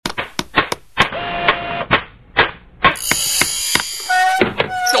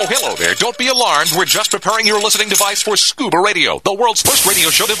Hello there. Don't be alarmed. We're just preparing your listening device for Scuba Radio, the world's first radio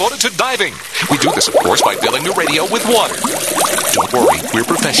show devoted to diving. We do this, of course, by filling the radio with water. Don't worry, we're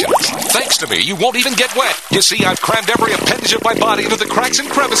professionals. Thanks to me, you won't even get wet. You see, I've crammed every appendage of my body into the cracks and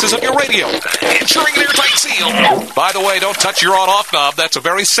crevices of your radio, ensuring an airtight seal. By the way, don't touch your on-off knob. That's a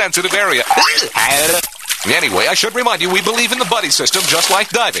very sensitive area. Anyway, I should remind you, we believe in the buddy system just like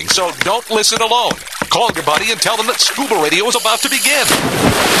diving, so don't listen alone. Call your buddy and tell them that Scuba Radio is about to begin.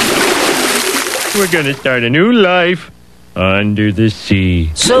 We're gonna start a new life under the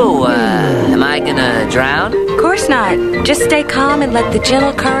sea. So, am I gonna drown? Of course not. Just stay calm and let the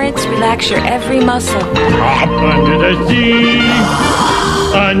gentle currents relax your every muscle. Under the sea.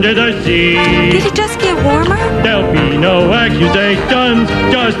 Under the sea. Did it just get warmer? There'll be no accusations,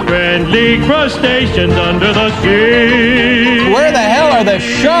 just friendly crustaceans under the sea. Where the hell are the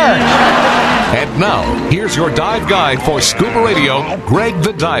sharks? And now, here's your dive guide for Scuba Radio, Greg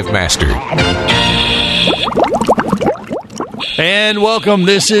the Dive Master. And welcome.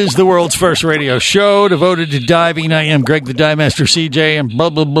 This is the world's first radio show devoted to diving. I am Greg the Dive Master. CJ and blah,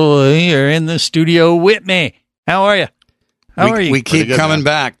 blah, blah are in the studio with me. How are you? How are you? We keep coming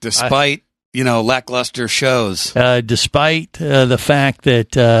back despite, lackluster shows. Despite the fact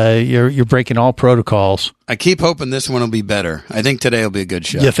that you're breaking all protocols. I keep hoping this one will be better. I think today will be a good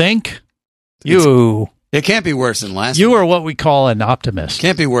show. You think? It can't be worse than last week. You are what we call an optimist.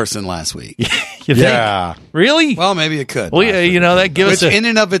 Can't be worse than last week. You think? Yeah. Really? Well, maybe it could. Well, that gives us in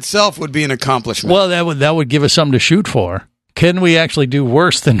and of itself would be an accomplishment. Well, that would give us something to shoot for. Can we actually do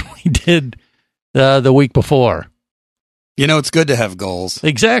worse than we did the week before? It's good to have goals.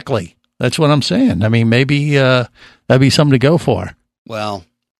 Exactly. That's what I'm saying. I mean, maybe that'd be something to go for. Well,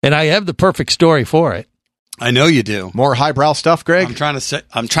 and I have the perfect story for it. I know you do. More highbrow stuff, Greg. I'm trying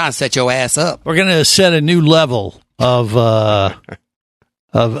to set your ass up. We're going to set a new level of I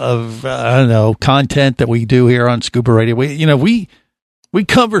don't know, content that we do here on Scuba Radio. We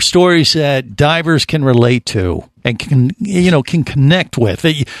cover stories that divers can relate to and can connect with.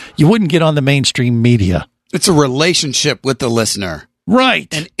 You wouldn't get on the mainstream media. It's a relationship with the listener. Right.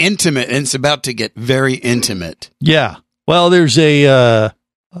 And intimate, and it's about to get very intimate. Yeah. Well, there's a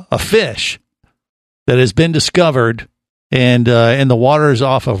fish that has been discovered and in the waters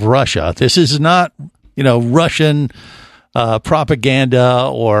off of Russia. This is not, Russian propaganda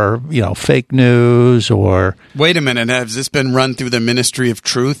or, fake news or... Wait a minute. Has this been run through the Ministry of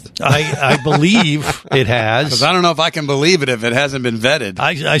Truth? I believe it has. Because I don't know if I can believe it if it hasn't been vetted.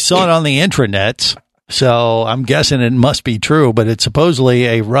 I saw it on the intranets. So I'm guessing it must be true, but it's supposedly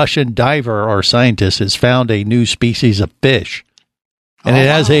a Russian diver or scientist has found a new species of fish. And it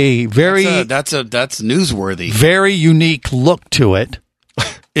has a very... That's newsworthy. Very unique look to it.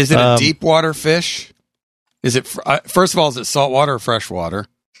 Is it a deep water fish? Is it, first of all, is it saltwater or freshwater?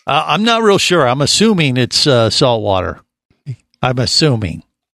 I'm not real sure. I'm assuming it's saltwater. I'm assuming.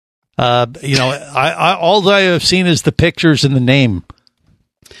 All I have seen is the pictures and the name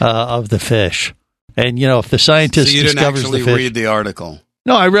of the fish. And, if the scientist discovers the fish... So you didn't actually read the article?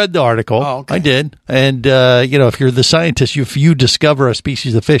 No, I read the article. Oh, okay. I did. And, if you're the scientist, if you discover a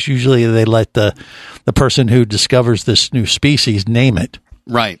species of fish, usually they let the person who discovers this new species name it.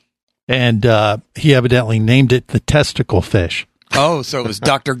 Right. And he evidently named it the testicle fish. Oh, so it was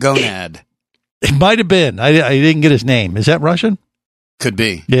Dr. Gonad. It might have been. I didn't get his name. Is that Russian? Could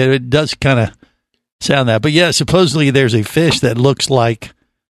be. Yeah, it does kind of sound that. But, yeah, supposedly there's a fish that looks like...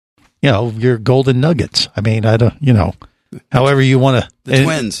 your golden nuggets. I mean, I don't, however you want to. The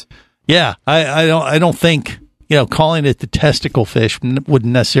twins. Yeah. I don't think, calling it the testicle fish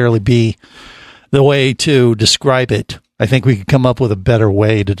wouldn't necessarily be the way to describe it. I think we could come up with a better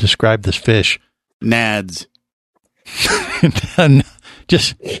way to describe this fish. Nads.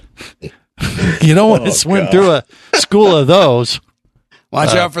 Just, you don't want to swim through a school of those.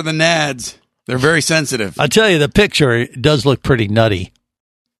 Watch out for the nads. They're very sensitive. I'll tell you, the picture does look pretty nutty.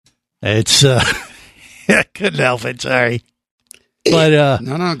 It's I couldn't help it, sorry. But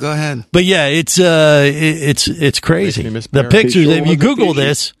no, go ahead. But yeah, it's crazy. The pictures, if you Google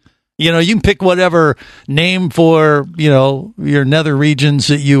this, you can pick whatever name for, your nether regions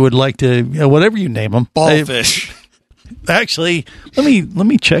that you would like to, whatever you name them. Ballfish. Actually, let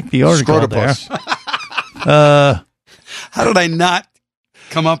me check the article there. How did I not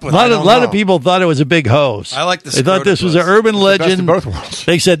come up with a lot of people thought it was a big hose. I like the They thought this was an urban legend. Both worlds.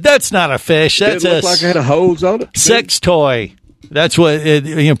 They said that's not a fish. That's Did it look like it had a hose on it? sex toy. That's what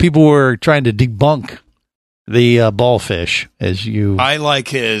people were trying to debunk the ballfish. I like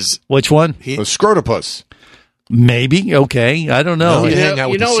his. Which one? The scrotopus. Maybe. Okay. I don't know. You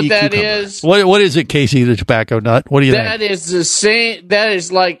know what that is? What is it, Casey the Tobacco Nut? What do you think? That is the same. That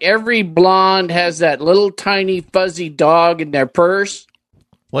is like every blonde has that little tiny fuzzy dog in their purse.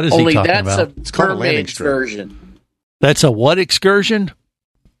 What is he talking about? Only that's a mermaid's version. That's a what excursion?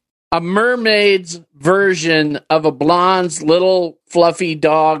 A mermaid's version of a blonde's little fluffy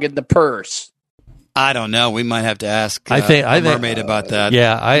dog in the purse. I don't know. We might have to ask I think mermaid about that.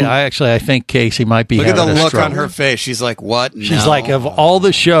 Yeah, I think Casey might be. Look at the having a look stroke on her face. She's like, "What?" She's like, of all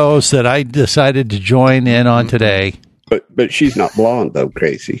the shows that I decided to join in on today. But she's not blonde though,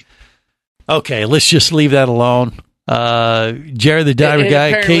 Casey. Okay, let's just leave that alone. Jerry the Diver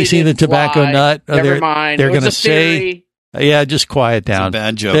Guy, Casey the Tobacco Nut. Never mind. They're going to say, "Yeah, just quiet down." It's a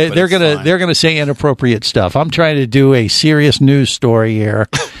bad joke. They're going to say inappropriate stuff. I'm trying to do a serious news story here,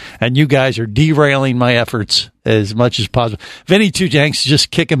 and you guys are derailing my efforts as much as possible. Vinny Two Janks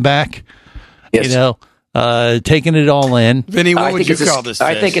just kicking back, yes. Taking it all in. Vinny, what would you call this?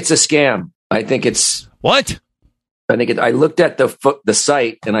 I think it's a scam. I think it's what? I looked at the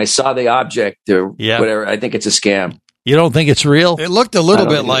site and I saw the object or whatever. I think it's a scam. You don't think it's real? It looked a little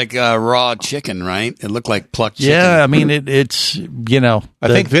bit like raw chicken, right? It looked like plucked chicken. Yeah, I mean, it's. I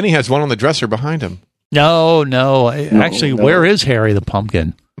think Vinny has one on the dresser behind him. No. Actually, where is Harry the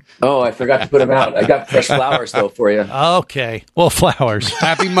Pumpkin? Oh, I forgot to put him out. I got fresh flowers, though, for you. Okay. Well, flowers.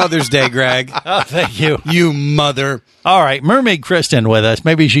 Happy Mother's Day, Greg. Oh, thank you. You mother. All right. Mermaid Kristen with us.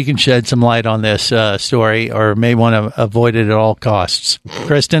 Maybe she can shed some light on this story or may want to avoid it at all costs.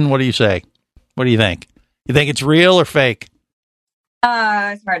 Kristen, what do you say? What do you think? You think it's real or fake?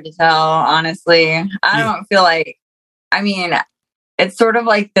 It's hard to tell, honestly. I don't feel like, it's sort of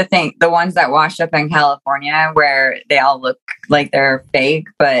like the ones that washed up in California where they all look like they're fake,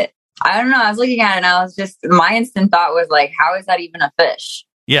 but I don't know. I was looking at it and I was just, my instant thought was like, how is that even a fish?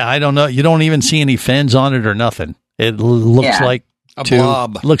 Yeah, I don't know. You don't even see any fins on it or nothing. It looks like a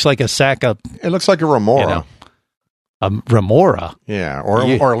blob. Looks like a sack of. It looks like a remora. A remora? Yeah, or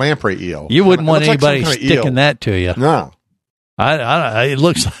a lamprey eel. You wouldn't want anybody sticking that to you. No. It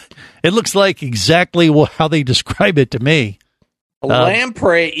looks like exactly how they describe it to me. A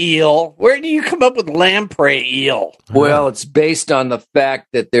lamprey eel? Where do you come up with lamprey eel? Well, it's based on the fact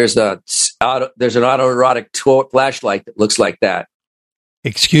that there's an autoerotic flashlight that looks like that.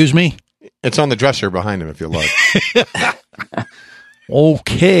 Excuse me? It's on the dresser behind him if you look.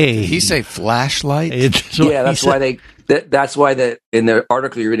 Okay. Did he say flashlight? That's why that's why in the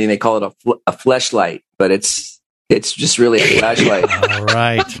article you're reading they call it a fleshlight, but it's just really a flashlight. All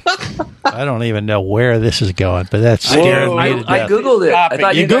right. I don't even know where this is going, but that's scaring me to death. I Googled it. I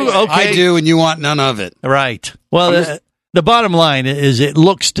thought you Googled. Okay. I do, and you want none of it. Right. Well, the bottom line is it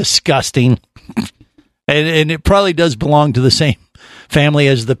looks disgusting, and it probably does belong to the same family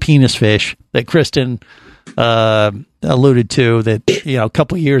as the penis fish that Kristen alluded to. That a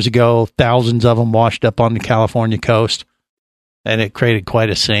couple of years ago, thousands of them washed up on the California coast, and it created quite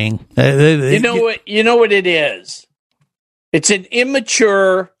a scene. You know what it is? It's an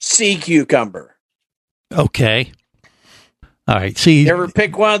immature sea cucumber. Okay. All right. See, you ever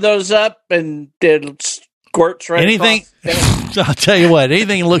pick one of those up and it squirts right anything? I'll tell you what.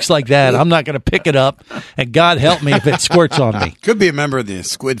 Anything that looks like that, I'm not going to pick it up. And God help me if it squirts on me. Could be a member of the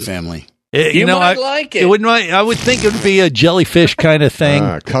squid family. You might like it. I would think it would be a jellyfish kind of thing.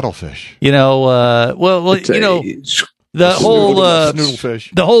 Cuttlefish. The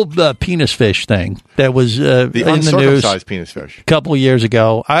whole penis fish thing that was in the news, uncircumcised penis fish, a couple of years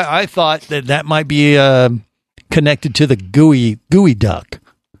ago. I thought that might be connected to the gooey duck.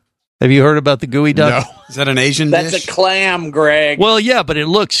 Have you heard about the gooey duck? No. Is that an Asian dish? That's a clam, Greg. Well, yeah, but it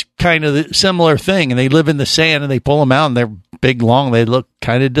looks kind of the similar thing, and they live in the sand, and they pull them out, and they're big, long. They look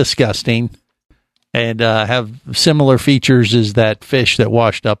kind of disgusting. And have similar features as that fish that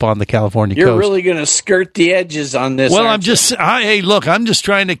washed up on the California coast. You're really going to skirt the edges on this. Well, I'm just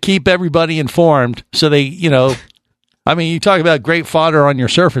trying to keep everybody informed so they, you talk about great fodder on your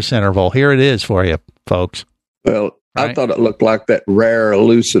surface interval. Here it is for you, folks. Well, I thought it looked like that rare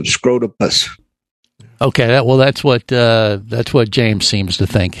elusive scrotopus. Okay, that's what James seems to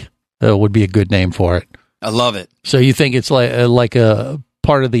think would be a good name for it. I love it. So you think it's like a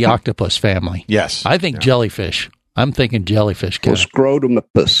part of the octopus family? Yes. I think jellyfish. I'm thinking jellyfish. Well,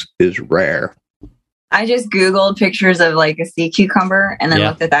 scrotumopus is rare. I just Googled pictures of like a sea cucumber and then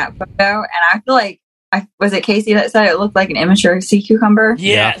looked at that photo, and I feel like was it Casey that said it looked like an immature sea cucumber?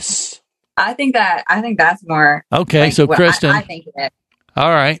 Yes. I think that's more. Okay, like so Kristen, I think it is. All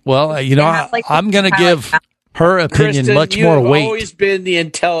right. Well, I'm going to give her opinion Kristen, much more weight. You've always been the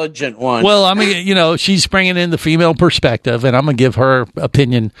intelligent one. Well, she's bringing in the female perspective, and I'm going to give her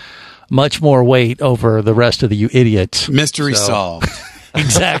opinion much more weight over the rest of the idiots. Mystery solved.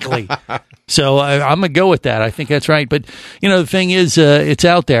 Exactly. So I'm going to go with that. I think that's right. But, the thing is, it's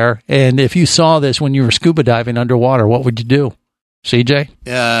out there. And if you saw this when you were scuba diving underwater, what would you do?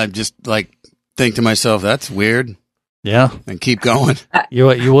 CJ? Just think to myself, that's weird. Yeah. And keep going. You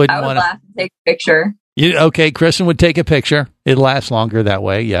wouldn't I would want laugh and take a picture. Okay, Kristen would take a picture. It lasts longer that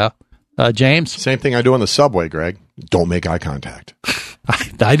way, yeah. James? Same thing I do on the subway, Greg. Don't make eye contact.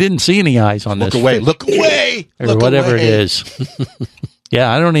 I didn't see any eyes on this. Look away. Or whatever it is.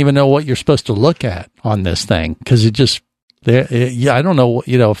 Yeah, I don't even know what you're supposed to look at on this thing because it just, I don't know,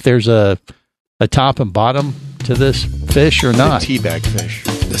 if there's a top and bottom to this fish or not. The teabag fish.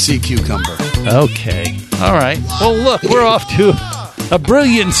 The sea cucumber. Okay. All right. Well, look, we're off to a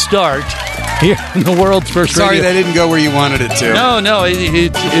brilliant start here in the world's first Sorry radio. that didn't go where you wanted it to. No,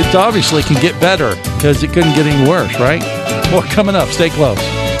 it obviously can get better because it couldn't get any worse, right? More coming up. Stay close.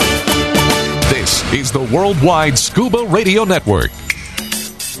 This is the Worldwide Scuba Radio Network.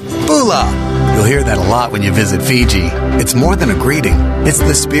 Bula! You'll hear that a lot when you visit Fiji. It's more than a greeting. It's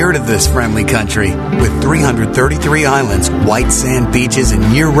the spirit of this friendly country. With 333 islands, white sand beaches, and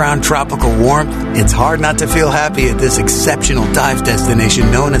year-round tropical warmth, it's hard not to feel happy at this exceptional dive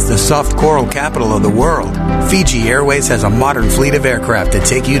destination known as the soft coral capital of the world. Fiji Airways has a modern fleet of aircraft that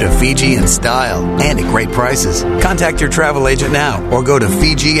take you to Fiji in style and at great prices. Contact your travel agent now or go to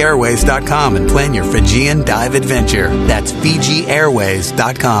FijiAirways.com and plan your Fijian dive adventure. That's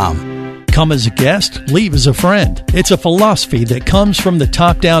FijiAirways.com. Come as a guest, leave as a friend. It's a philosophy that comes from the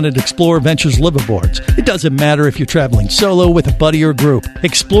top down at Explorer Ventures liveaboards. It doesn't matter if you're traveling solo, with a buddy, or group.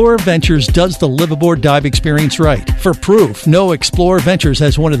 Explorer Ventures does the liveaboard dive experience right. For proof, no, Explorer Ventures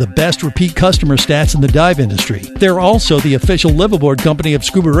has one of the best repeat customer stats in the dive industry. They're also the official liveaboard company of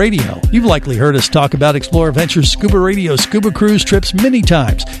Scuba Radio. You've likely heard us talk about Explorer Ventures Scuba Radio scuba cruise trips many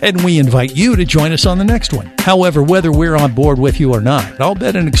times, and we invite you to join us on the next one. However, whether we're on board with you or not, I'll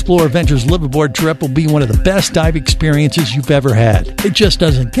bet an Explorer Ventures liveaboard trip will be one of the best dive experiences you've ever had. It just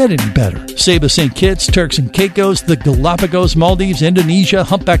doesn't get any better. Saba St. Kitts, Turks and Caicos, the Galapagos, Maldives, Indonesia,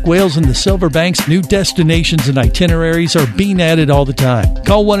 humpback whales, and the Silver Banks, new destinations and itineraries are being added all the time.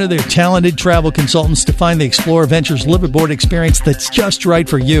 Call one of their talented travel consultants to find the Explorer Ventures liveaboard experience that's just right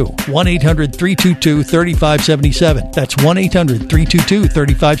for you. 1-800-322-3577. That's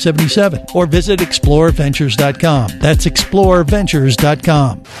 1-800-322-3577. Or visit explorerventures.com. That's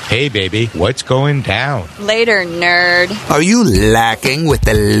explorerventures.com. Hey, baby, what's going down? Later, nerd. Are you lacking with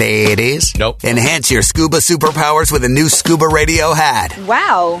the ladies? Nope. Enhance your scuba superpowers with a new Scuba Radio hat.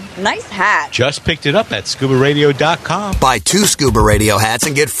 Wow, nice hat. Just picked it up at ScubaRadio.com. Buy 2 Scuba Radio hats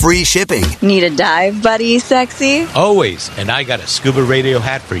and get free shipping. Need a dive buddy, sexy? Always. And I got a Scuba Radio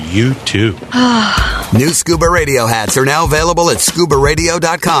hat for you, too. New Scuba Radio hats are now available at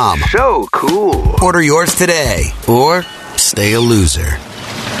ScubaRadio.com. So cool. Order yours today. Or stay a loser.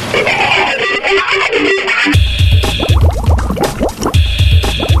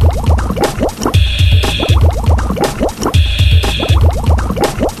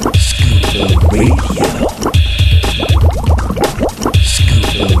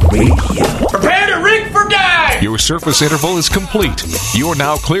 Prepare to rig for dive! Your surface interval is complete. You're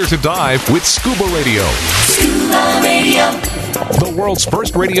now clear to dive with Scuba Radio. Scuba Radio. The world's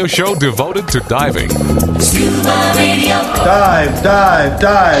first radio show devoted to diving. Scuba Radio. Dive, dive,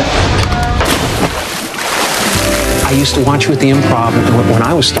 dive. I used to watch you at the Improv when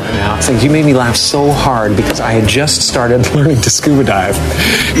I was starting out. Things you made me laugh so hard because I had just started learning to scuba dive.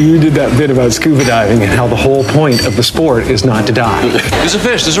 You did that bit about scuba diving and how the whole point of the sport is not to dive. There's a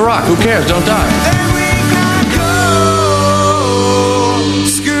fish, there's a rock, who cares? Don't dive.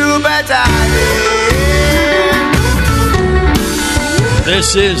 Scuba diving.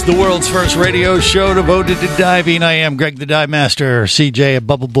 This is the world's first radio show devoted to diving. I am Greg the Dive Master, CJ, a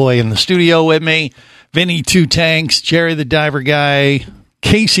Bubble Boy, in the studio with me. Vinny Two Tanks, Jerry the Diver Guy,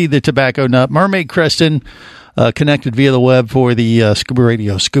 Casey the Tobacco Nut, Mermaid Kristen, connected via the web for the Scuba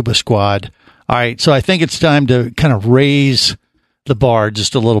Radio Scuba Squad. All right, so I think it's time to kind of raise the bar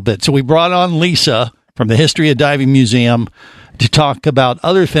just a little bit. So we brought on Lisa from the History of Diving Museum to talk about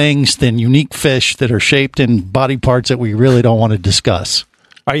other things than unique fish that are shaped in body parts that we really don't want to discuss.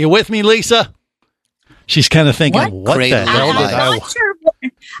 Are you with me, Lisa? She's kind of thinking, what the hell did I...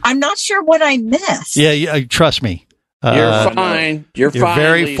 I'm not sure what I missed. Yeah, trust me. You're fine. You're fine,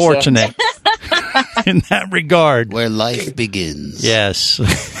 very Lisa. fortunate in that regard. Where life begins. Yes.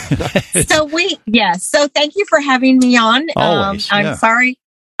 So thank you for having me on. Always, I'm sorry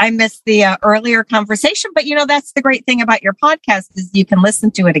I missed the earlier conversation, but that's the great thing about your podcast is you can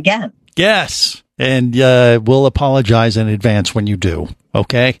listen to it again. Yes. And we'll apologize in advance when you do.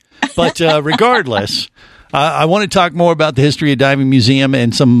 Okay. But regardless, I want to talk more about the History of Diving Museum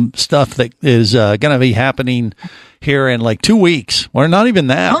and some stuff that is going to be happening here in like 2 weeks. Or not even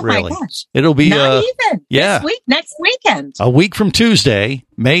that, really. My gosh. It'll be not even this week, next weekend. A week from Tuesday,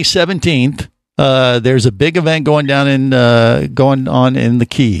 May 17th. There's a big event going on in the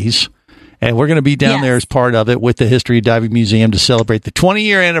Keys. And we're going to be down there as part of it with the History of Diving Museum to celebrate the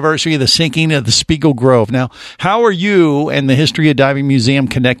 20-year anniversary of the sinking of the Spiegel Grove. Now, how are you and the History of Diving Museum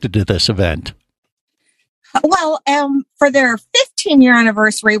connected to this event? Well, for their 15-year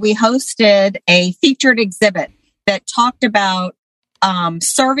anniversary, we hosted a featured exhibit that talked about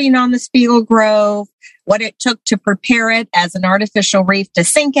serving on the Spiegel Grove, what it took to prepare it as an artificial reef to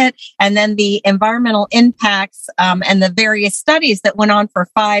sink it, and then the environmental impacts and the various studies that went on for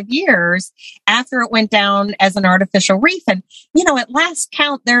 5 years after it went down as an artificial reef. And, at last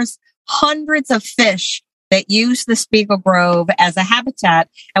count, there's hundreds of fish that use the Spiegel Grove as a habitat.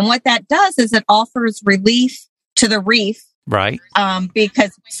 And what that does is it offers relief to the reef. Right.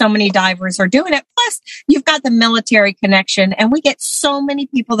 Because so many divers are doing it. Plus, you've got the military connection, and we get so many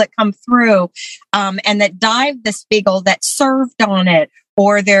people that come through and that dive the Spiegel that served on it,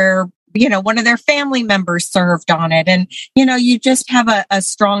 or their, one of their family members served on it. And, you just have a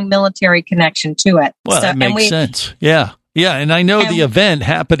strong military connection to it. Well, that makes sense. Yeah. Yeah, and I know the event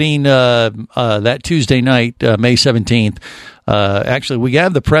happening that Tuesday night, May 17th. Actually, we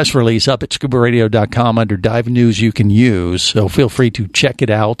have the press release up at scubaradio.com under Dive News you can use, so feel free to check it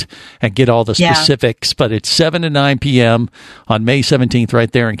out and get all the specifics. But it's 7 to 9 p.m. on May 17th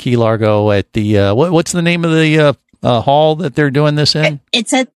right there in Key Largo at the, what's the name of the hall that they're doing this in?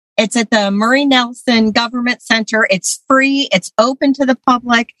 It's at the Murray Nelson Government Center. It's free. It's open to the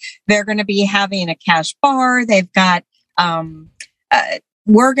public. They're going to be having a cash bar. They've got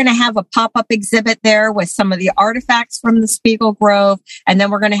we're going to have a pop-up exhibit there with some of the artifacts from the Spiegel Grove. And then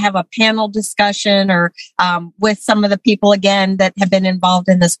we're going to have a panel discussion or with some of the people, again, that have been involved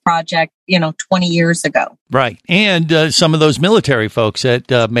in this project, 20 years ago. Right. And some of those military folks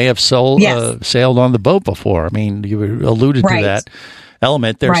that may have sailed on the boat before. I mean, you alluded to that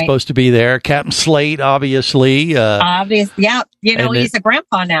element. They're supposed to be there. Captain Slate, obviously. Obviously, yeah. He's a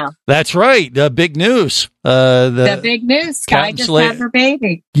grandpa now. That's right. Big news. The big news. Sky just had her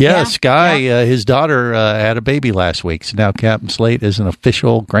baby. Yeah, Sky, his daughter had a baby last week. So now Captain Slate is an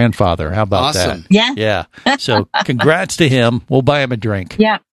official grandfather. How about that? Yeah. Yeah. So congrats to him. We'll buy him a drink.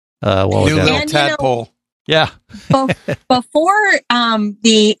 Yeah. New little tadpole. Yeah. Before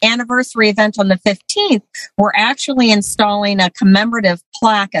the anniversary event on the 15th, we're actually installing a commemorative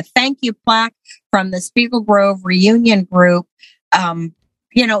plaque, a thank you plaque from the Spiegel Grove Reunion Group,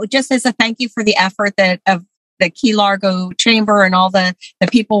 just as a thank you for the effort of the Key Largo Chamber and all the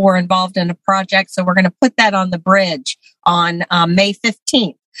people were involved in the project. So we're going to put that on the bridge on May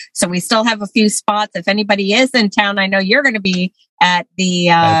 15th. So we still have a few spots. If anybody is in town, I know you're going to be at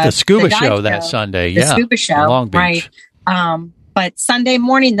the scuba show that Sunday. The scuba show, Long Beach. Right? But Sunday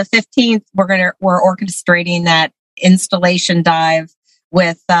morning, the 15th, we're orchestrating that installation dive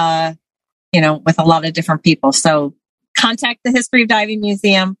with with a lot of different people. So contact the History of Diving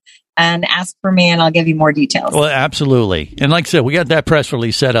Museum and ask for me, and I'll give you more details. Well, absolutely. And like I said, we got that press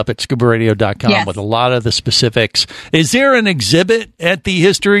release set up at scubaradio.com with a lot of the specifics. Is there an exhibit at the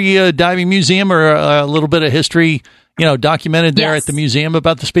History Diving Museum or a little bit of history, documented there at the museum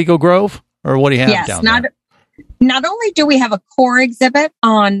about the Spiegel Grove? Or what do you have down there? Not only do we have a core exhibit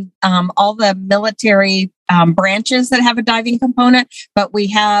on all the military branches that have a diving component, but we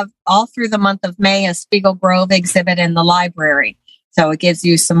have all through the month of May a Spiegel Grove exhibit in the library. So it gives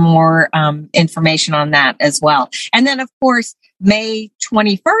you some more information on that as well. And then, of course, May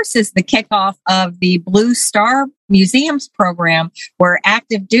 21st is the kickoff of the Blue Star Museums program, where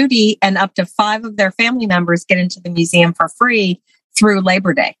active duty and up to 5 of their family members get into the museum for free through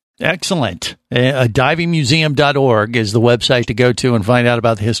Labor Day. Excellent. Divingmuseum.org is the website to go to and find out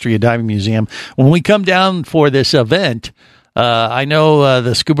about the History of Diving Museum. When we come down for this event, I know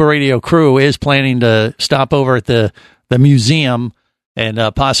the Scuba Radio crew is planning to stop over at the museum and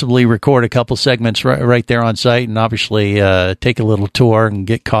possibly record a couple segments right there on site, and obviously take a little tour and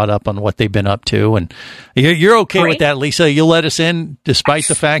get caught up on what they've been up to. And you're okay with that, Lisa? You'll let us in despite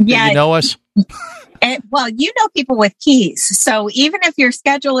the fact that you know us? Well, you know people with keys. So even if your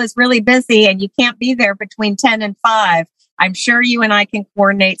schedule is really busy and you can't be there between 10 and 5, I'm sure you and I can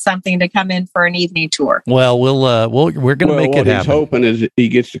coordinate something to come in for an evening tour. Well, we're going to make it happen. What he's hoping is he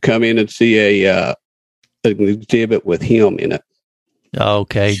gets to come in and see an exhibit with him in it.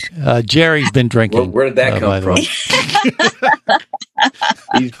 Okay. Jerry's been drinking. Where did that come from?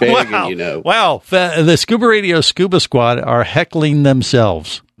 He's begging, you know. Wow. The Scuba Radio Scuba Squad are heckling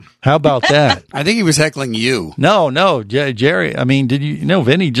themselves. How about that? I think he was heckling you. No, Jerry. I mean, did you know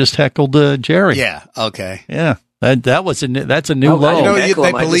Vinny just heckled Jerry? Yeah. Okay. Yeah. That's a new low. You know, they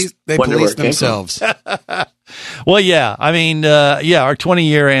police themselves. Well, yeah. I mean, our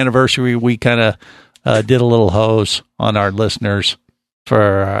 20-year anniversary, we kind of did a little hose on our listeners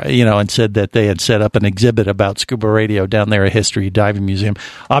for, and said that they had set up an exhibit about scuba radio down there at History Diving Museum.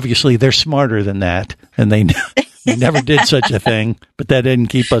 Obviously, they're smarter than that, and they never did such a thing, but that didn't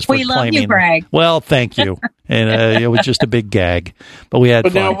keep us from We love claiming. you, Greg. Well, thank you. And it was just a big gag, but we had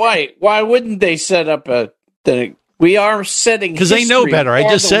But fun. now, why wouldn't they set up a thing? We are setting Because they know better. I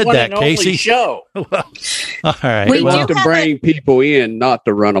just said that, Casey. Show. Well, all right. We want to bring people in, not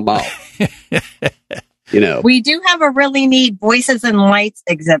to run them off. You know. We do have a really neat Voices and Lights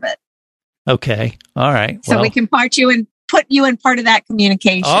exhibit. Okay. All right. So we can put you in part of that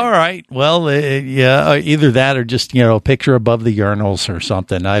communication. All right. Well, either that or just, a picture above the urinals or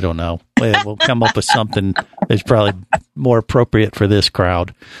something. I don't know. We'll come up with something that's probably more appropriate for this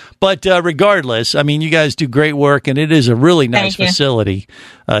crowd. But regardless, I mean, you guys do great work, and it is a really nice facility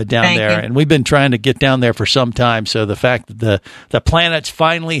down there. And we've been trying to get down there for some time. So the fact that the planets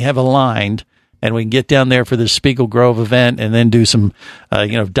finally have aligned, and we can get down there for the Spiegel Grove event and then do some,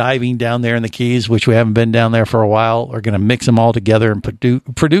 diving down there in the Keys, which we haven't been down there for a while. We're going to mix them all together and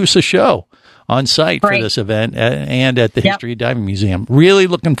produce a show on site for this event and at the History Diving Museum. Really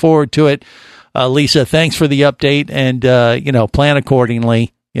looking forward to it. Lisa, thanks for the update, and, plan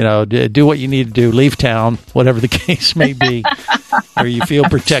accordingly. Do what you need to do. Leave town, whatever the case may be, or you feel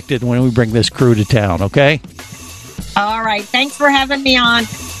protected when we bring this crew to town, okay? All right. Thanks for having me on.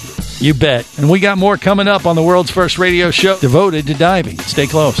 You bet. And we got more coming up on the world's first radio show devoted to diving. Stay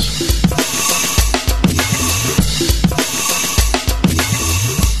close.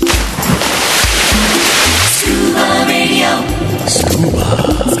 Scuba Radio.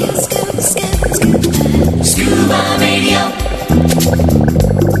 Scuba Radio.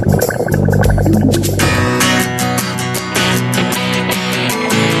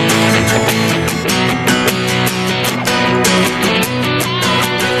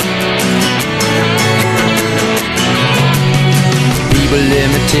 Let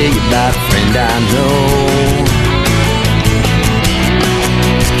me tell you about a friend I know.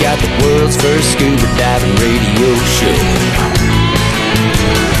 He's got the world's first scuba diving radio show.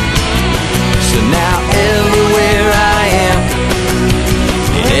 So now everywhere I am,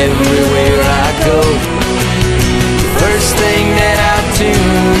 everywhere I go, the first thing that I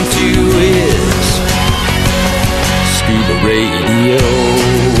tune to is Scuba Radio.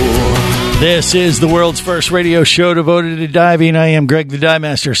 This is the world's first radio show devoted to diving. I am Greg the Dive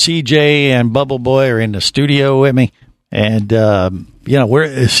Master. CJ and Bubble Boy are in the studio with me. And,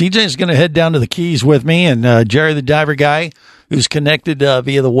 CJ is going to head down to the Keys with me, and Jerry the Diver Guy, who's connected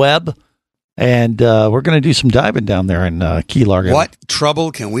via the web. And we're going to do some diving down there in Key Largo. What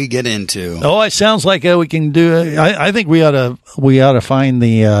trouble can we get into? Oh, it sounds like we can do. I think we ought to find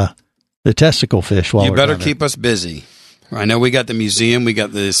the testicle fish. While you we're better down keep there. us busy. I know we got the museum, we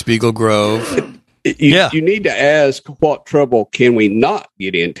got the Spiegel Grove. You need to ask, what trouble can we not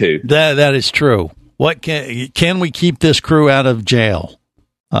get into? That is true. What can we keep this crew out of jail?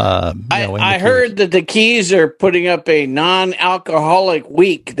 I heard that the Keys are putting up a non-alcoholic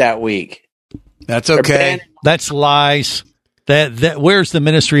week that week. That's okay. That's lies. That where's the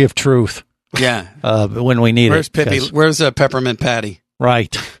Ministry of Truth? Yeah, when we need where's it. Pippi? Where's Peppermint Patty?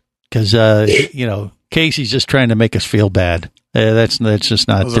 Right, because Casey's just trying to make us feel bad. That's just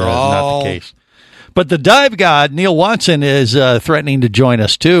not the case. But the dive god, Neil Watson, is threatening to join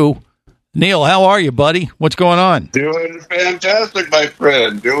us, too. Neil, how are you, buddy? What's going on? Doing fantastic, my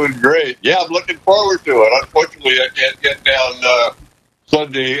friend. Doing great. Yeah, I'm looking forward to it. Unfortunately, I can't get down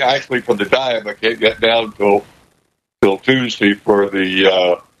Sunday, actually, for the dive. I can't get down till Tuesday for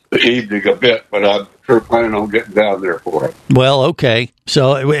the evening a bit, but I'm sure planning on getting down there for it. Well, okay.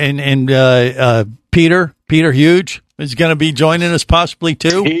 So, and Peter Huge is going to be joining us possibly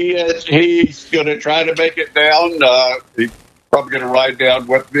too. He's going to try to make it down. He's probably going to ride down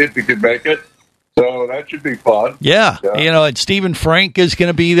with me if he can make it. So that should be fun. Yeah. And Stephen Frank is going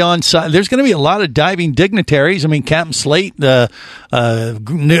to be on site. There's going to be a lot of diving dignitaries. I mean, Captain Slate, the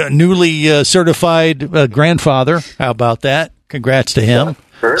newly certified grandfather. How about that? Congrats to him.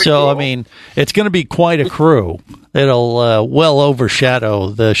 Very so, cool. I mean, it's going to be quite a crew. It'll well overshadow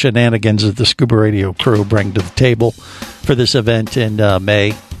the shenanigans that the Scuba Radio crew bring to the table for this event in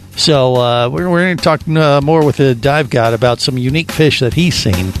May. So we're going to talk more with the dive god about some unique fish that he's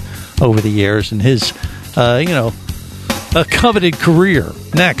seen over the years and his, a coveted career.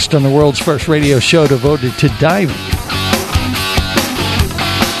 Next on the world's first radio show devoted to diving.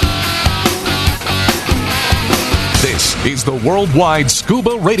 This is the Worldwide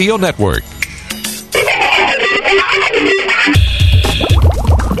Scuba Radio Network.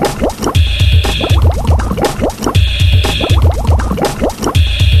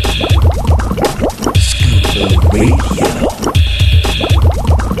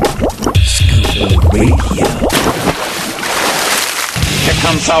 Here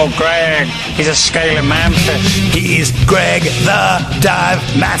comes old Greg. He's a scaly manfish. He's Greg the Dive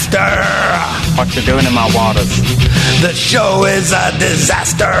Master. What you doing in my waters? The show is a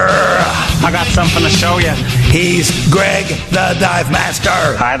disaster. I got something to show you. He's Greg the Dive Master.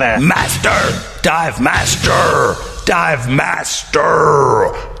 Hi there. Master. Dive Master. Dive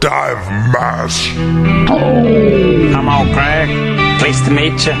Master. Dive Master. I'm old Greg. Pleased to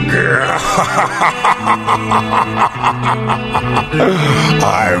meet you.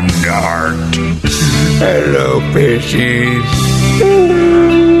 I'm Dart. Hello, fishies.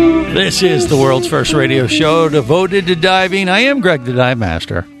 This is the world's first radio show devoted to diving. I am Greg the Dive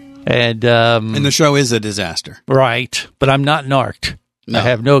Master. And the show is a disaster. Right. But I'm not narked. No. I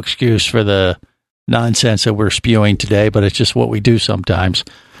have no excuse for the nonsense that we're spewing today, but it's just what we do sometimes.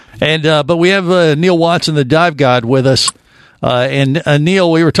 And but we have Neil Watson, the dive god, with us. And Neil,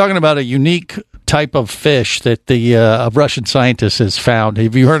 we were talking about a unique type of fish that the a Russian scientist has found.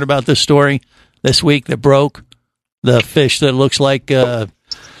 Have you heard about this story this week that broke? The fish that looks like, well,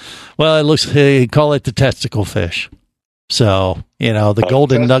 it looks, they call it the testicle fish. So, you know, the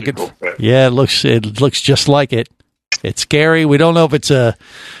golden nugget. Fish. Yeah, it looks just like it. It's scary. We don't know if it's a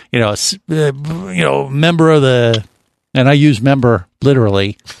member of the, and I use member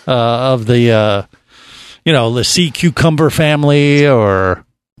literally, of the, the sea cucumber family, or,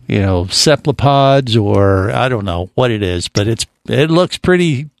 cephalopods, or I don't know what it is, but it looks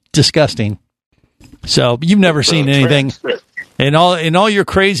pretty disgusting. So you've never seen anything in all your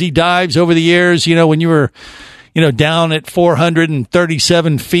crazy dives over the years, when you were, down at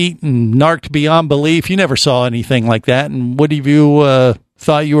 437 feet and narked beyond belief, you never saw anything like that. And what have you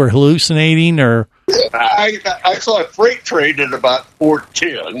thought you were hallucinating, or? I saw a freight train at about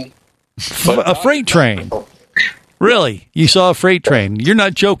 410. A freight train? Really? You saw a freight train? You're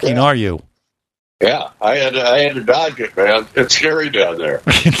not joking, are you? Yeah, I had to dodge it, man. It's scary down there.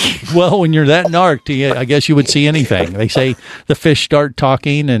 Well, when you're that narked, I guess you would see anything. They say the fish start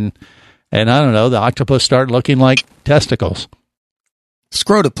talking, and I don't know, the octopus start looking like testicles.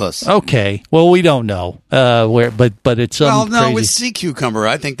 Scrotopus. Okay. Well, we don't know but it's crazy. With sea cucumber,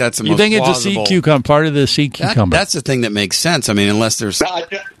 I think that's the most You think plausible. It's a sea cucumber, part of the sea cucumber. That's the thing that makes sense. I mean, unless there's... No,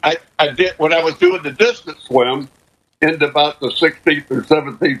 I did, when I was doing the distance swim, into about the 16th or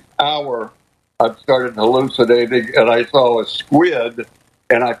 17th hour, I started hallucinating, and I saw a squid,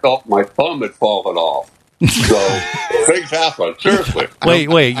 and I felt my thumb had fallen off. So, things happen. Seriously.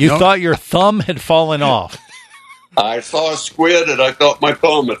 Wait. You thought your thumb had fallen off? I saw a squid, and I thought my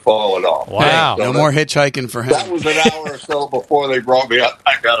thumb had fallen off. Wow. So no more hitchhiking for him. That was an hour or so before they brought me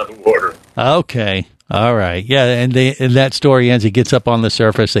back out of the water. Okay. All right. Yeah, and that story ends. He gets up on the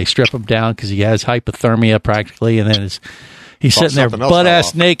surface. They strip him down because he has hypothermia practically, and then he's sitting there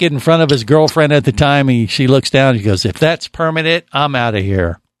butt-ass naked in front of his girlfriend at the time. She looks down and he goes, if that's permanent, I'm out of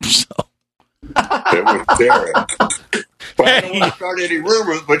here. So. It was scary. But I don't want to start any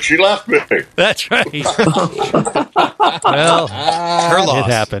rumors, but she left me. That's right. Well, her loss. It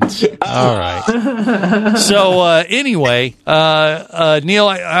happens. All right. So anyway, Neil,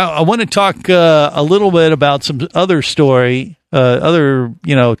 I want to talk a little bit about some other story, other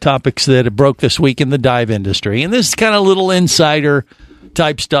topics that have broke this week in the dive industry, and this is kind of little insider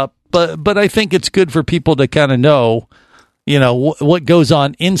type stuff, but I think it's good for people to kind of know, what goes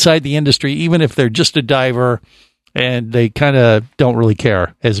on inside the industry, even if they're just a diver. And they kind of don't really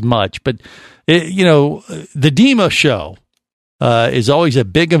care as much. But, the DEMA show is always a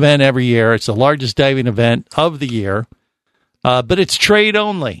big event every year. It's the largest diving event of the year. But it's trade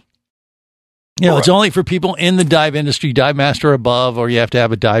only. It's only for people in the dive industry, dive master above, or you have to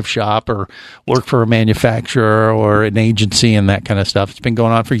have a dive shop or work for a manufacturer or an agency and that kind of stuff. It's been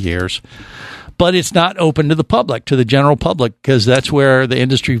going on for years. But it's not open to the public, to the general public, because that's where the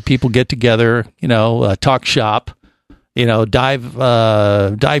industry people get together, talk shop. Dive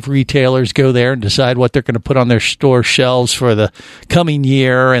retailers go there and decide what they're going to put on their store shelves for the coming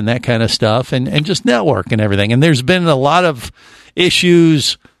year and that kind of stuff, and just network and everything. And there's been a lot of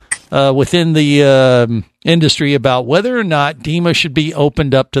issues within the industry about whether or not DEMA should be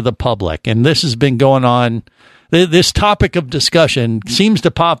opened up to the public. And this has been going on this topic of discussion seems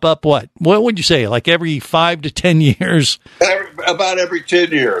to pop up. What would you say? Like every 5 to 10 years? About every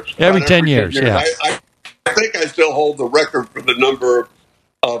 10 years. Every 10 years. Yeah. I think I still hold the record for the number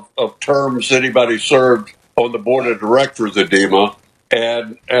of terms anybody served on the board of directors at DEMA,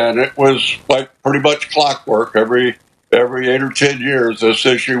 and it was like pretty much clockwork. Every 8 or 10 years, this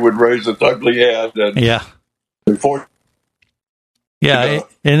issue would raise its ugly head. And before,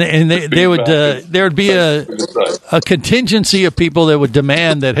 and they would there would be a contingency of people that would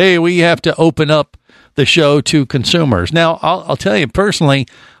demand that, hey, we have to open up the show to consumers. Now, I'll tell you personally,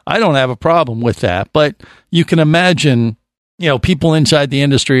 I don't have a problem with that, but you can imagine, people inside the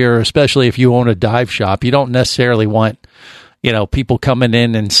industry, or especially if you own a dive shop, you don't necessarily want, people coming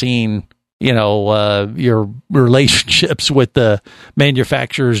in and seeing, your relationships with the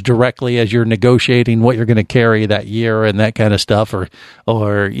manufacturers directly as you're negotiating what you're going to carry that year and that kind of stuff, or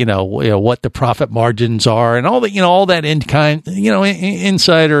what the profit margins are and all that, all that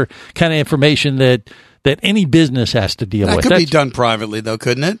insider kind of information that any business has to deal with. That could be done privately, though,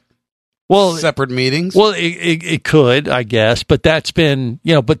 couldn't it? Well, separate meetings. Well, it could, I guess, but that's been,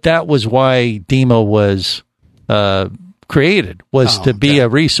 but that was why DEMA was created, was to be a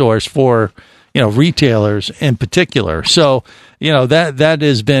resource for, retailers in particular. So, that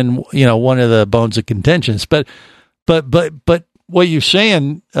has been, one of the bones of contentions. But what you're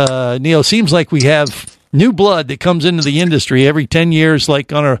saying, Neil, seems like we have new blood that comes into the industry every 10 years,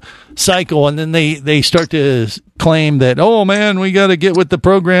 like on a cycle, and then they start to claim that, oh man, we got to get with the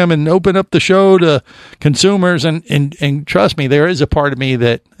program and open up the show to consumers. And trust me, there is a part of me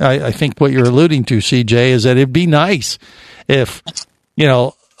that I think what you're alluding to, CJ, is that it'd be nice if,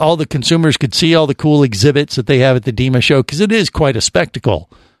 all the consumers could see all the cool exhibits that they have at the DEMA show, because it is quite a spectacle.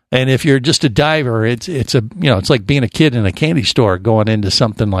 And if you're just a diver, it's like being a kid in a candy store going into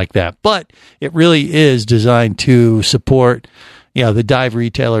something like that. But it really is designed to support, the dive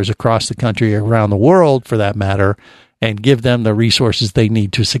retailers across the country, around the world for that matter, and give them the resources they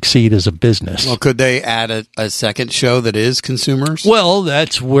need to succeed as a business. Well, could they add a second show that is consumers? Well,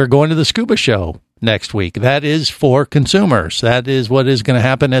 we're going to the Scuba Show next week. That is for consumers. That is what is going to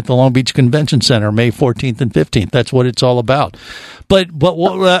happen at the Long Beach Convention Center, May 14th and 15th. That's what it's all about. But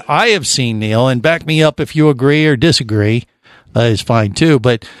what I have seen, Neil, and back me up if you agree or disagree, is fine too.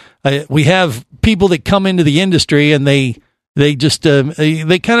 But we have people that come into the industry and they just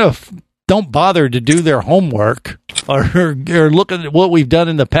they kind of don't bother to do their homework or look at what we've done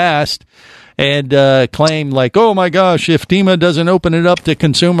in the past and claim like, oh my gosh, if DEMA doesn't open it up to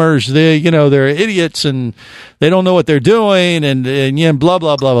consumers, they're idiots and they don't know what they're doing and blah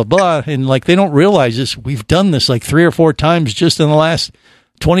blah blah blah blah. And like they don't realize this. We've done this like 3 or 4 times just in the last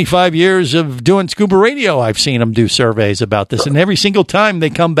 25 years of doing scuba radio. I've seen them do surveys about this, and every single time they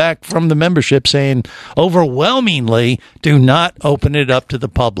come back from the membership saying overwhelmingly, do not open it up to the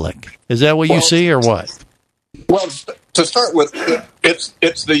public. Is that what you see, or what? Well, to start with,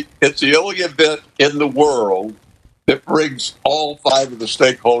 it's the only event in the world that brings all 5 of the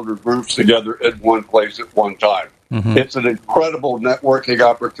stakeholder groups together in one place at one time. Mm-hmm. It's an incredible networking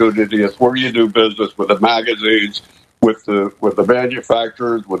opportunity. It's where you do business with the magazines, with the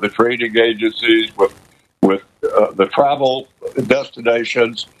manufacturers, with the trading agencies, with the travel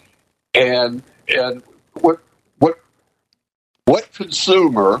destinations, and what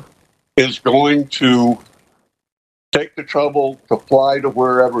consumer is going to take the trouble to fly to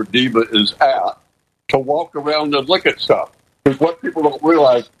wherever DEMA is at to walk around and look at stuff? Because what people don't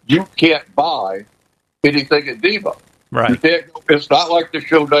realize, you can't buy anything at DEMA. Right. You can't. It's not like the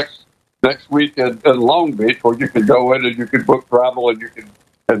show next week in Long Beach, where you can go in and you can book travel and you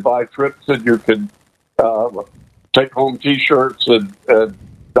can buy trips and you can take home T-shirts and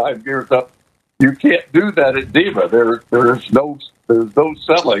dive gears up. You can't do that at DEMA. There's no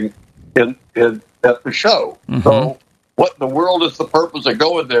selling at the show. Mm-hmm. So what in the world is the purpose of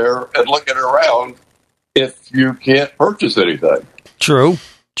going there and looking around if you can't purchase anything? True.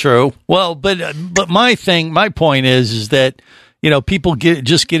 Well, but my point is that, people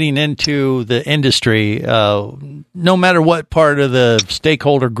getting into the industry, no matter what part of the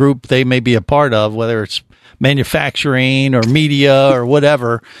stakeholder group they may be a part of, whether it's manufacturing or media or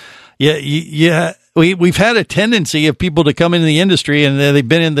whatever. Yeah. We've had a tendency of people to come into the industry and they've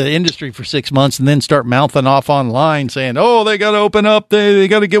been in the industry for 6 months and then start mouthing off online saying, oh, they got to open up. They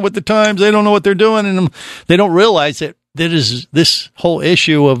got to get with the times. They don't know what they're doing. And they don't realize that this whole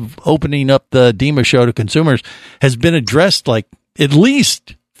issue of opening up the DEMA show to consumers has been addressed like at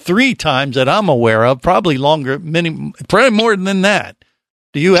least 3 times that I'm aware of, probably longer, probably more than that.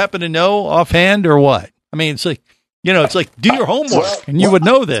 Do you happen to know offhand or what? I mean, it's like, do your homework and you would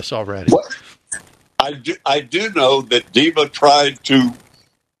know this already. I do know that Diva tried to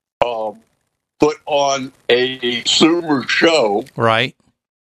put on a consumer show, right,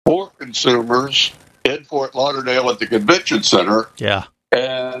 for consumers in Fort Lauderdale at the convention center. Yeah,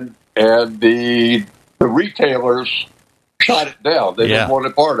 and the retailers shot it down. They didn't want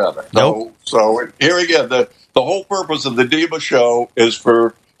a part of it. Nope. So here again, the whole purpose of the Diva show is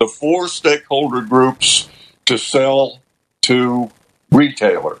for the 4 stakeholder groups to sell to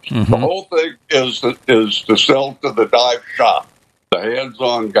retailers. Mm-hmm. The whole thing is to sell to the dive shop, the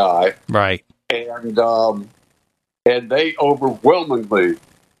hands-on guy, right? And they overwhelmingly,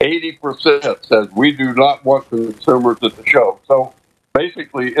 80% says we do not want consumers at the show. So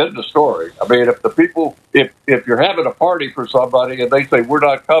basically, end the story. I mean, if the people, if you're having a party for somebody and they say we're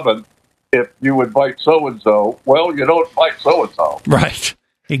not coming, if you invite so and so, well, you don't invite so and so. Right.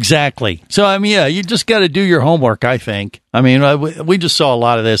 Exactly. So, I mean, yeah, you just got to do your homework, I think. I mean, we just saw a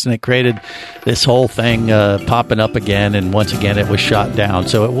lot of this, and it created this whole thing popping up again, and once again, it was shot down.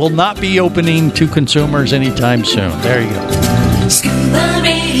 So it will not be opening to consumers anytime soon. There you go. Scuba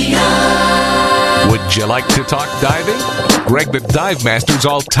Radio. Would you like to talk diving? Greg the Dive Master's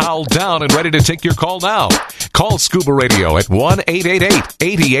all toweled down and ready to take your call now. Call Scuba Radio at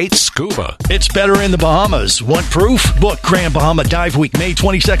 1-888-88-SCUBA. It's better in the Bahamas. Want proof? Book Grand Bahama Dive Week, May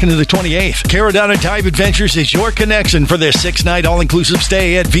 22nd to the 28th. Caradonna Dive Adventures is your connection for this 6-night all-inclusive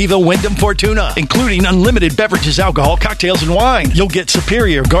stay at Viva Wyndham Fortuna, including unlimited beverages, alcohol, cocktails, and wine. You'll get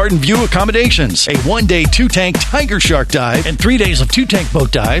superior garden view accommodations, a 1-day 2-tank Tiger Shark dive, and 3 days of 2-tank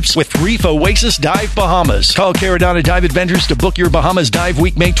boat dives with Reef Oasis Dive Bahamas. Call Caradonna Dive Adventures to book your Bahamas Dive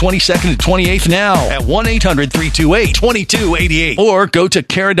Week, May 22nd to 28th now at 1-800-328-2288 or go to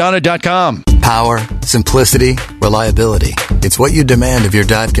Caradonna.com. Power, simplicity, reliability. It's what you demand of your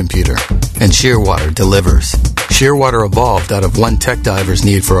dive computer. And Shearwater delivers. Shearwater evolved out of one tech diver's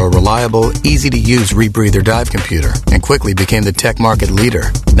need for a reliable, easy-to-use rebreather dive computer and quickly became the tech market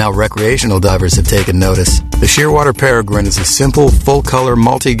leader. Now recreational divers have taken notice. The Shearwater Peregrine is a simple, full-color,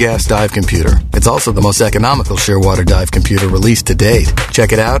 multi-gas dive computer. It's also the most economical Shearwater dive computer released to date.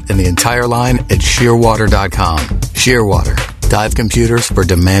 Check it out and the entire line at Shearwater.com. Shearwater. Dive computers for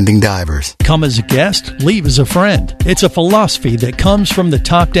demanding divers. Come as a guest, leave as a friend. It's a philosophy that comes from the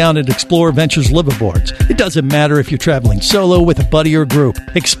top down at Explorer Ventures liveaboards. It doesn't matter if you're traveling solo with a buddy or group.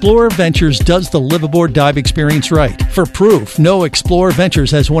 Explorer Ventures does the liveaboard dive experience right. For proof, know Explorer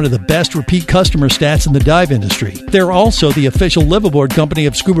Ventures has one of the best repeat customer stats in the dive industry. They're also the official liveaboard company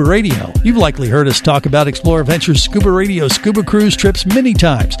of Scuba Radio. You've likely heard us talk about Explorer Ventures Scuba Radio scuba cruise trips many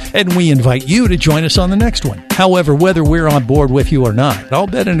times, and we invite you to join us on the next one. However, whether we're on board with you or not, I'll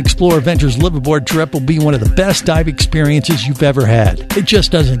bet an Explorer Ventures liveaboard trip will be one of the best dive experiences you've ever had. It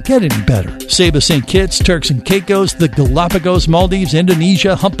just doesn't get any better. Saba St. Kitts, Turks and Caicos, the Galapagos, Maldives,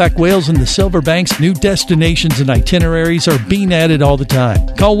 Indonesia, humpback whales, and the Silver Banks, new destinations and itineraries are being added all the time.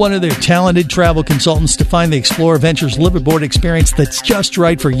 Call one of their talented travel consultants to find the Explorer Ventures liveaboard experience that's just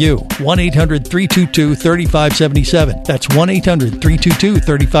right for you. 1-800-322-3577. That's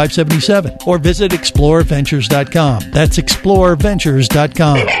 1-800-322-3577. Or visit explorerventures.com. That's explorerventures.com.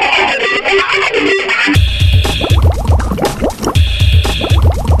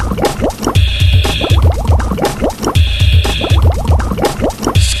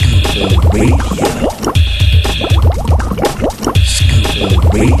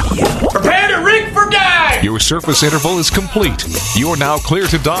 Prepare to rig for dive! Your surface interval is complete. You're now clear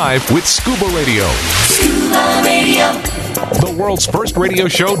to dive with Scuba Radio. Scuba Radio. The world's first radio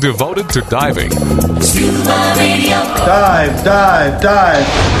show devoted to diving. Scuba Radio. Dive, dive, dive.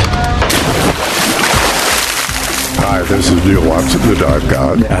 Hi, this is Neil Watson, the Dive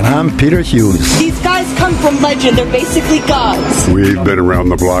God. And I'm Peter Hughes. These guys come from legend. They're basically gods. We've been around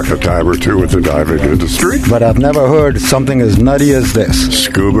the block a time or two with the diving industry. But I've never heard something as nutty as this.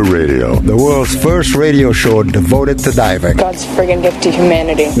 Scuba Radio. The world's first radio show devoted to diving. God's friggin' gift to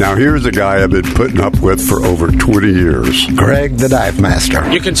humanity. Now here's a guy I've been putting up with for over 20 years. Greg the Dive Master.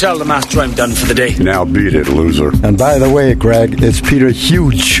 You can tell the master I'm done for the day. Now beat it, loser. And by the way, Greg, it's Peter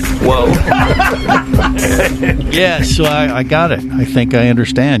Huge. Whoa. Yeah, so I got it. I think I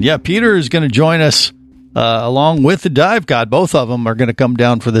understand. Yeah, Peter is going to join us along with the Dive God. Both of them are going to come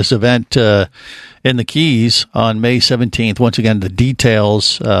down for this event in the Keys on May 17th. Once again, the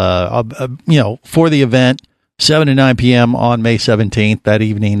details, for the event, 7 to 9 p.m. on May 17th, that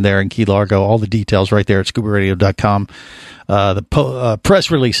evening there in Key Largo. All the details right there at scubaradio.com. The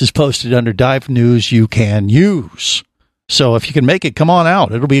press release is posted under Dive News You Can Use. So if you can make it, come on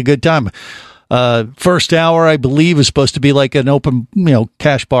out. It'll be a good time. First hour, I believe, is supposed to be like an open,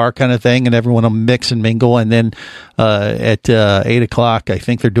 cash bar kind of thing, and everyone will mix and mingle. And then at 8 o'clock, I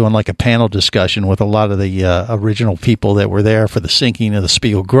think they're doing like a panel discussion with a lot of the original people that were there for the sinking of the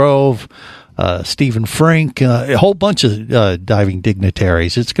Spiegel Grove. Stephen Frink, a whole bunch of diving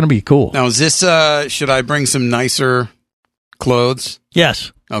dignitaries. It's going to be cool. Now, is this, should I bring some nicer clothes?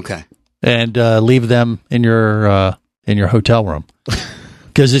 Yes. Okay. And leave them in your hotel room.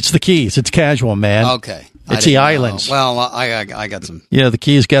 Because it's the Keys. It's casual, man. Okay. It's the islands. Well, I got some. Yeah, the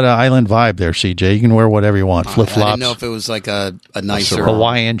Keys got an island vibe there, CJ. You can wear whatever you want. Flip-flops. I didn't know if it was like a nicer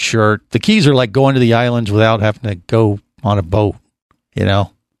Hawaiian shirt. The Keys are like going to the islands without having to go on a boat,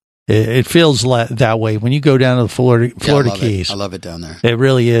 It feels that way when you go down to the Florida Keys. I love it down there. It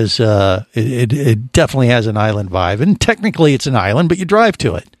really is. It definitely has an island vibe. And technically it's an island, but you drive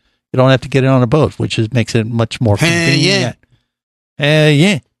to it. You don't have to get it on a boat, which makes it much more convenient. Yeah.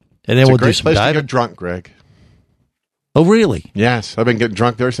 And then we'll do some place diving. to get drunk, Greg. Oh, really? Yes. I've been getting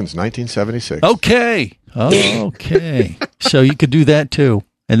drunk there since 1976. Okay. So you could do that too.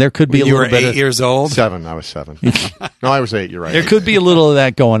 And there could be a little bit. You were 8 years old? 7. I was 7. No, I was 8. You're right. There could be a little of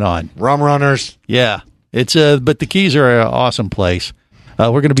that going on. Rum runners. Yeah. But the Keys are an awesome place.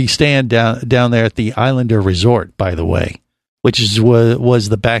 We're going to be staying down there at the Islander Resort, by the way, which was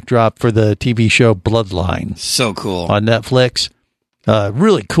the backdrop for the TV show Bloodline. So cool. On Netflix.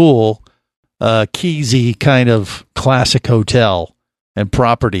 Really cool, Keysy kind of classic hotel and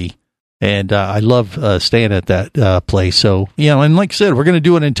property. And I love staying at that place. So, and like I said, we're going to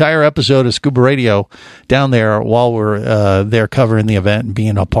do an entire episode of Scuba Radio down there while we're there covering the event and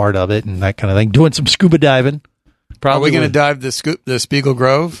being a part of it and that kind of thing. Doing some scuba diving. Are we going to dive the Spiegel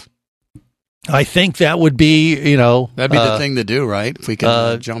Grove? I think that would be, that'd be the thing to do, right? If we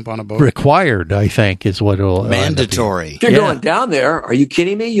can jump on a boat. Required, I think, is what it'll mandatory. If you're going down there, are you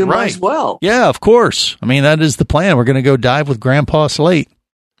kidding me? You might as well. Yeah, of course. I mean, that is the plan. We're going to go dive with Grandpa Slate.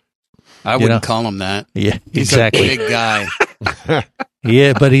 I wouldn't call him that. Yeah, he's exactly. a big guy.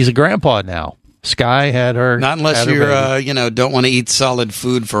 Yeah, but he's a grandpa now. Sky had her. Not unless you're, don't want to eat solid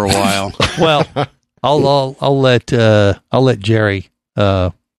food for a while. Well, I'll let Jerry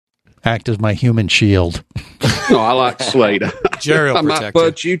act as my human shield. No, I like Slade. Jerry will protect you.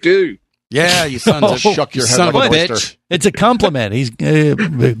 But you do. Yeah, you sons of shuck your head son like of a a bitch. It's a compliment. He's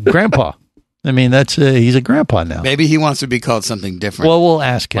grandpa. I mean, he's a grandpa now. Maybe he wants to be called something different. Well, we'll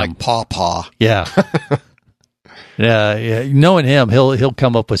ask him. Like Paw. Yeah. Yeah. Knowing him, he'll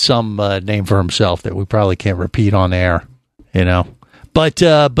come up with some name for himself that we probably can't repeat on air, But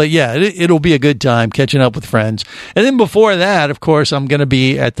yeah, it'll be a good time catching up with friends. And then before that, of course, I'm going to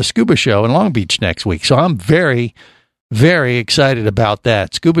be at the Scuba Show in Long Beach next week. So I'm very, very excited about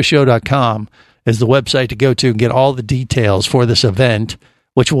that. ScubaShow.com is the website to go to and get all the details for this event,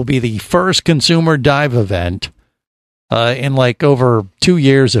 which will be the first consumer dive event in like over 2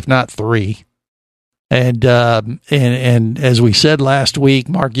 years, if not 3. And as we said last week,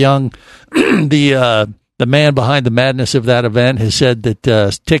 Mark Young, the man behind the madness of that event, has said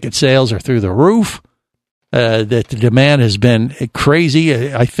that ticket sales are through the roof. That the demand has been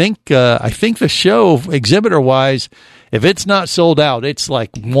crazy. I think the show, exhibitor wise, if it's not sold out, it's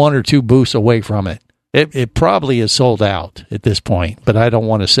like 1 or 2 booths away from it. It probably is sold out at this point, but I don't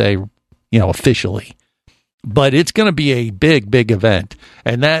want to say, officially. But it's going to be a big event,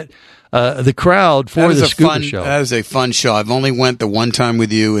 and that the crowd for the Scuba Show. That is a fun show. I've only went the one time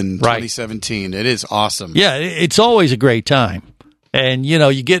with you in 2017. It is awesome. Yeah, it's always a great time, and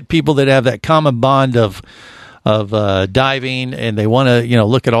you get people that have that common bond of diving, and they want to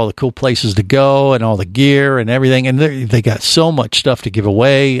look at all the cool places to go and all the gear and everything, and they got so much stuff to give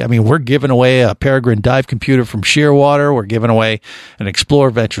away. I mean, we're giving away a Peregrine dive computer from Shearwater. We're giving away an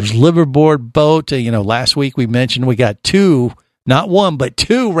Explorer Ventures liveaboard boat. Last week we mentioned we got 2, not 1 but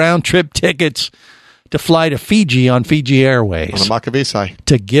 2 round trip tickets to fly to Fiji on Fiji Airways. On the Makavisai.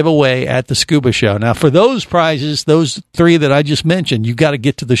 To give away at the Scuba Show. Now, for those prizes, those 3 that I just mentioned, you got to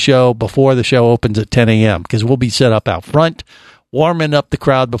get to the show before the show opens at 10 a.m. because we'll be set up out front, warming up the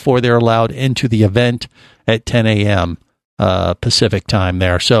crowd before they're allowed into the event at 10 a.m. Pacific time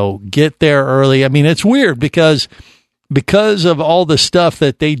there. So get there early. I mean, it's weird because of all the stuff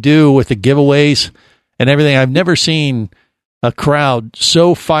that they do with the giveaways and everything. I've never seen a crowd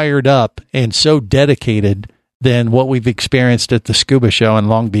so fired up and so dedicated than what we've experienced at the Scuba Show in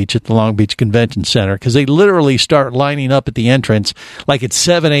Long Beach at the Long Beach Convention Center, because they literally start lining up at the entrance like it's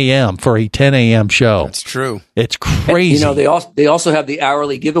 7 a.m. for a 10 a.m. show. That's true. It's crazy. And, they also have the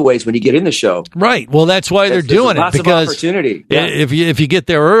hourly giveaways when you get in the show. Right. Well, that's why they're doing it, lots because of opportunity. Yeah. if you get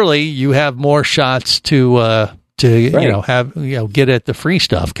there early, you have more shots to to have get at the free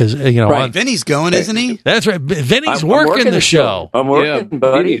stuff because Vinny's going, isn't he? That's right. Vinny's working the show. I'm working,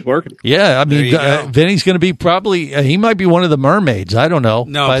 buddy. Vinny's working. Yeah, I mean, Vinny's going to be probably. He might be one of the mermaids. I don't know.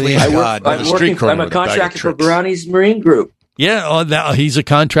 No, please, God. I'm a contractor for Brownie's Marine Group. Yeah, he's a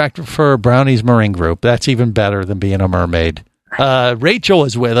contractor for Brownie's Marine Group. That's even better than being a mermaid. Rachel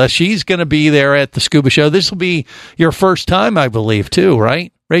is with us. She's going to be there at the Scuba Show. This will be your first time, I believe, too,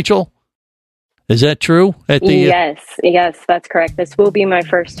 right, Rachel? Is that true? Yes, that's correct. This will be my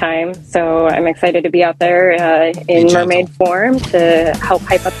first time, so I'm excited to be out there in mermaid form to help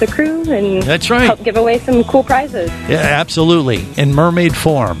hype up the crew and that's right. help give away some cool prizes. Yeah, absolutely. In mermaid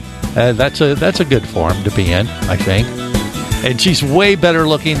form. That's a good form to be in, I think. And she's way better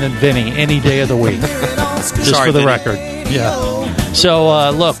looking than Vinny any day of the week. Just for the Vinny. record. Yeah.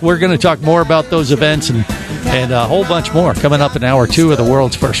 So, look, we're going to talk more about those events and a whole bunch more coming up in hour 2 of the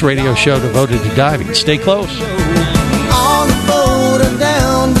world's first radio show devoted to diving. Stay close. On the boat and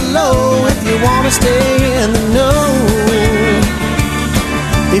down below if you want to stay in the know.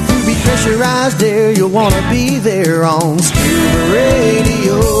 If you be pressurized there, you'll want to be there on Scuba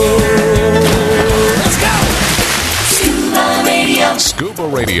Radio. Let's go! Scuba Radio. Scuba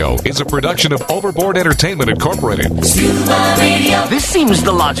Radio is a production of Overboard Entertainment Incorporated. Scuba Radio. This seems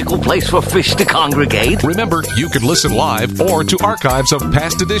the logical place for fish to congregate. Remember, you can listen live or to archives of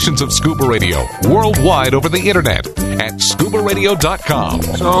past editions of Scuba Radio worldwide over the internet at scubaradio.com.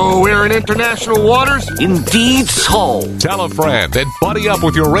 So we're in international waters? Indeed so. Tell a friend and buddy up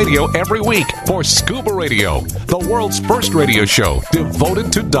with your radio every week for Scuba Radio, the world's first radio show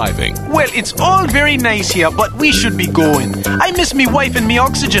devoted to diving. Well, it's all very nice here, but we should be going. I miss me wife and me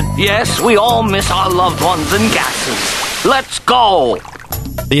oxygen. Yes, we all miss our loved ones and gases. Let's go.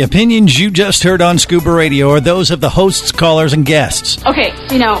 The opinions you just heard on Scuba Radio are those of the hosts, callers, and guests. Okay,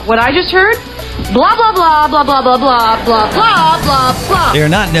 what I just heard? Blah, blah, blah, blah, blah, blah, blah, blah, blah, blah, blah. They are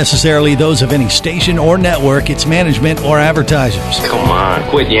not necessarily those of any station or network, its management, or advertisers. Come on,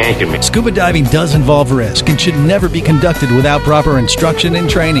 quit yanking me. Scuba diving does involve risk and should never be conducted without proper instruction and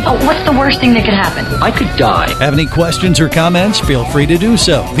training. Oh, what's the worst thing that could happen? I could die. Have any questions or comments? Feel free to do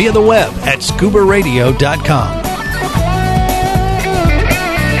so via the web at scubaradio.com.